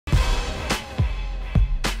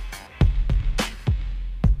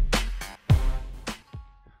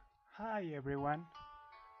Hi everyone,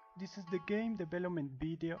 this is the game development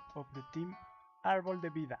video of the team Arbol de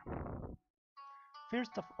vida.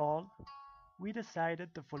 First of all, we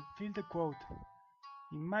decided to fulfill the quote,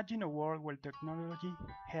 imagine a world where technology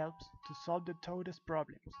helps to solve the toughest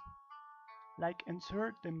problems, like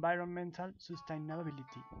ensure the environmental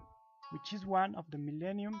sustainability, which is one of the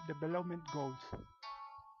Millennium Development Goals.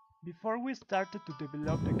 Before we started to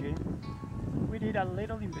develop the game, we did a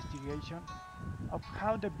little investigation of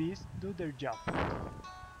how the bees do their job.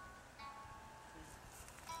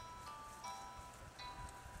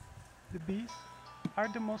 The bees are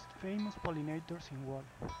the most famous pollinators in the world.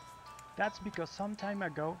 That's because some time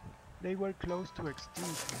ago they were close to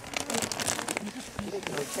extinction. These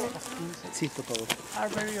species of insects are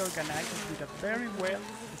very organized with a very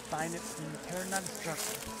well-defined internal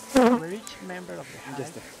structure, where each member of the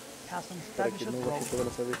hive has an established role.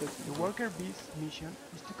 The worker bee's mission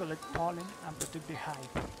is to collect pollen and protect the hive.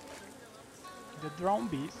 The drone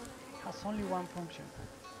bees has only one function: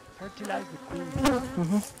 fertilize the queen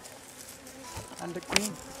bee. And the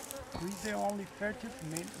queen, who is the only fertile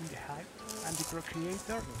female in the hive and the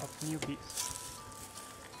procreator of new bees.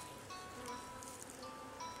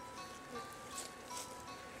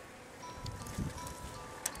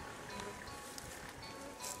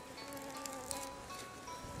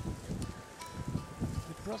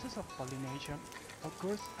 The process of pollination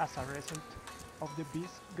occurs as a result of the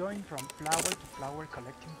bees going from flower to flower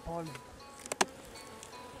collecting pollen.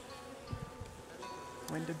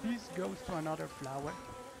 When the bees goes to another flower,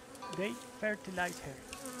 they fertilize her,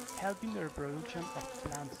 helping the reproduction of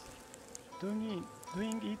plants, doing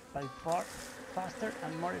it by far faster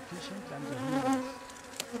and more efficient than the humans.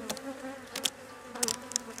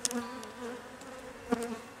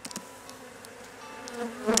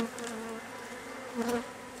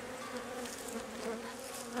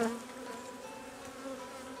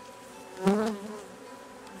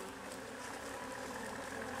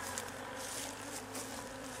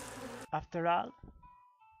 After all,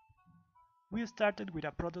 we started with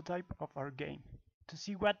a prototype of our game to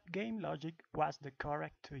see what game logic was the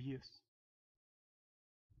correct to use.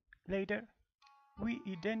 Later, we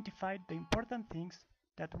identified the important things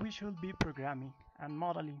that we should be programming and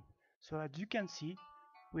modeling, so as you can see,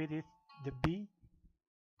 we did the bee,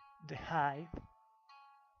 the hive,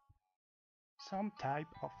 some type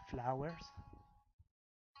of flowers,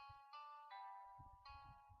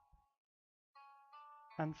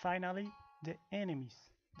 and finally the enemies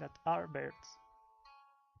that are birds.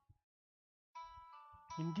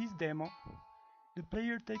 In this demo, the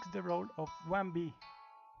player takes the role of one bee,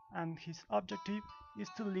 and his objective is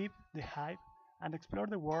to leave the hive and explore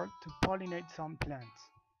the world to pollinate some plants.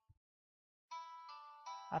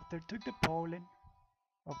 After took the pollen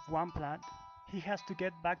of one plant, he has to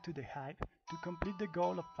get back to the hive to complete the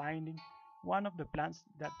goal of finding one of the plants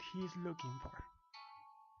that he is looking for.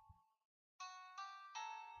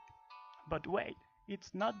 But wait,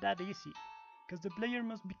 it's not that easy, because the player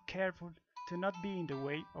must be careful to not be in the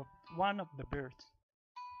way of one of the birds.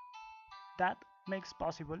 That makes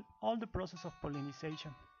possible all the process of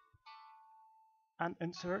pollination and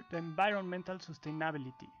ensure the environmental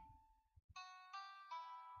sustainability.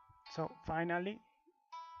 So finally,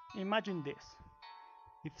 imagine this.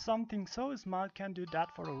 If something so small can do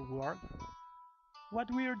that for our world, what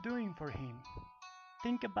we are doing for him?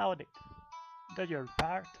 Think about it. Do your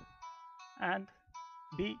part and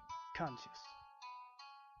be conscious.